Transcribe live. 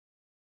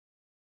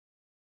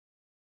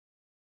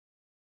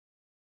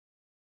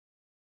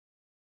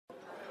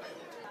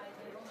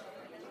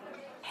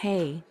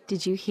Hey,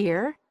 did you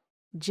hear?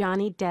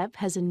 Johnny Depp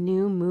has a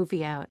new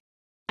movie out.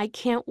 I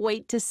can't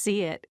wait to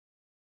see it.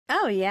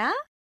 Oh, yeah?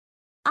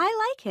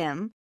 I like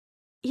him.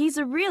 He's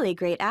a really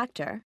great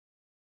actor.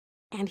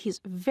 And he's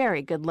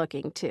very good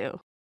looking, too.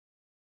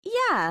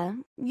 Yeah,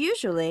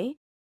 usually.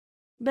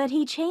 But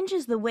he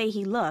changes the way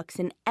he looks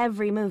in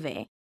every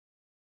movie.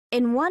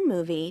 In one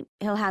movie,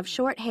 he'll have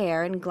short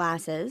hair and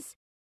glasses,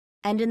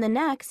 and in the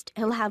next,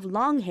 he'll have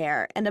long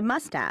hair and a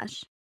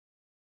mustache.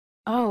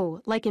 Oh,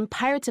 like in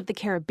Pirates of the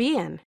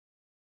Caribbean.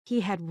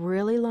 He had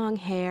really long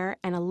hair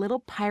and a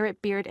little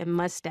pirate beard and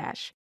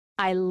mustache.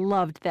 I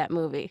loved that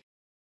movie.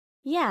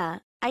 Yeah,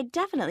 I'd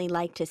definitely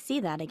like to see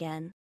that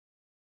again.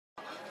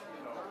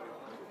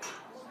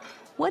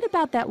 What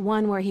about that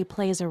one where he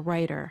plays a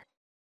writer?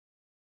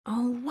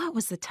 Oh, what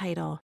was the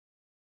title?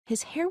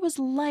 His hair was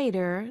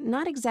lighter,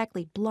 not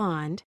exactly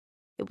blonde.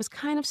 It was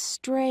kind of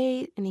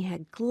straight, and he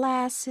had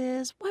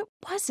glasses. What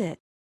was it?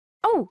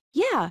 Oh,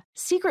 yeah,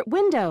 Secret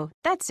Window.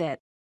 That's it.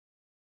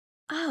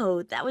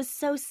 Oh, that was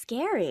so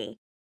scary.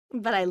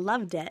 But I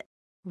loved it.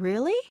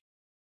 Really?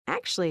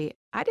 Actually,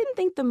 I didn't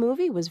think the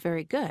movie was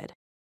very good.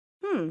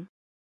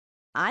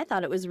 I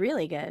thought it was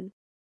really good.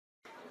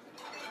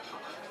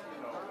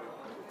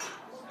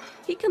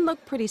 He can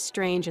look pretty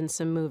strange in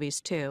some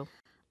movies, too.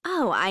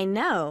 Oh, I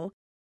know.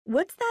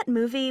 What's that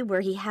movie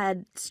where he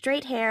had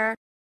straight hair,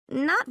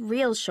 not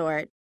real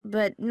short,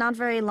 but not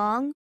very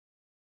long?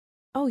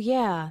 Oh,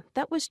 yeah,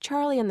 that was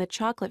Charlie and the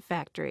Chocolate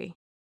Factory.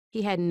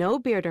 He had no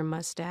beard or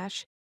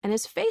mustache, and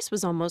his face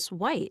was almost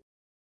white.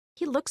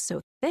 He looked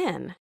so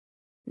thin.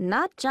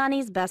 Not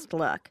Johnny's best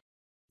look,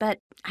 but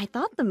I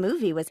thought the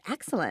movie was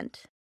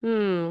excellent.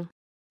 I'm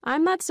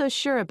not so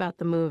sure about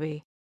the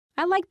movie.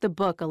 I liked the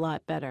book a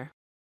lot better.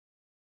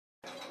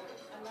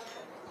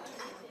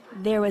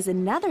 There was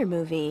another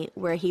movie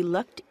where he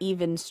looked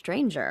even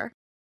stranger.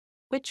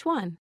 Which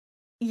one?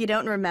 You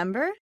don't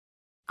remember?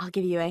 I'll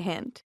give you a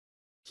hint.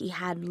 He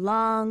had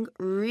long,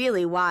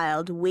 really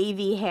wild,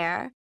 wavy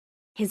hair.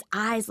 His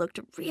eyes looked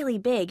really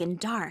big and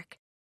dark.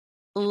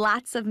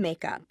 Lots of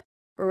makeup,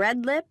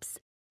 red lips,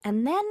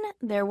 and then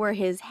there were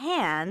his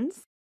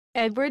hands.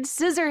 Edward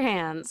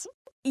Scissorhands.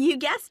 You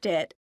guessed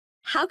it.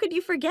 How could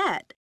you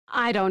forget?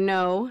 I don't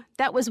know.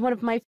 That was one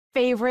of my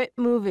favorite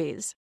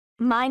movies.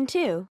 Mine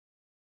too.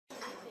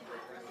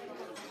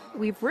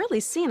 We've really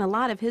seen a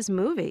lot of his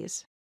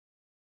movies.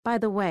 By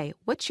the way,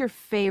 what's your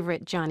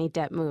favorite Johnny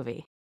Depp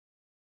movie?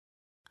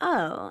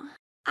 Oh,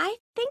 I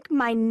think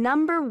my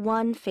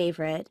 #1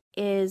 favorite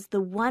is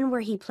the one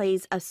where he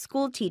plays a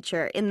school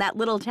teacher in that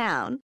little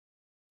town.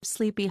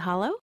 Sleepy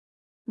Hollow?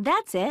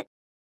 That's it.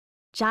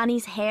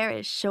 Johnny's hair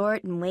is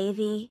short and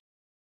wavy.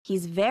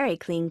 He's very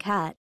clean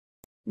cut.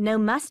 No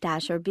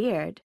mustache or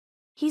beard.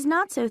 He's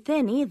not so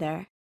thin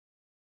either.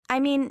 I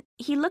mean,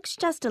 he looks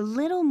just a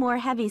little more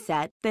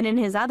heavyset than in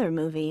his other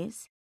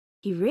movies.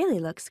 He really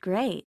looks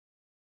great.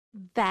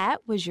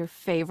 That was your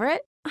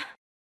favorite?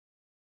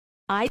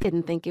 I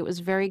didn't think it was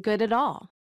very good at all.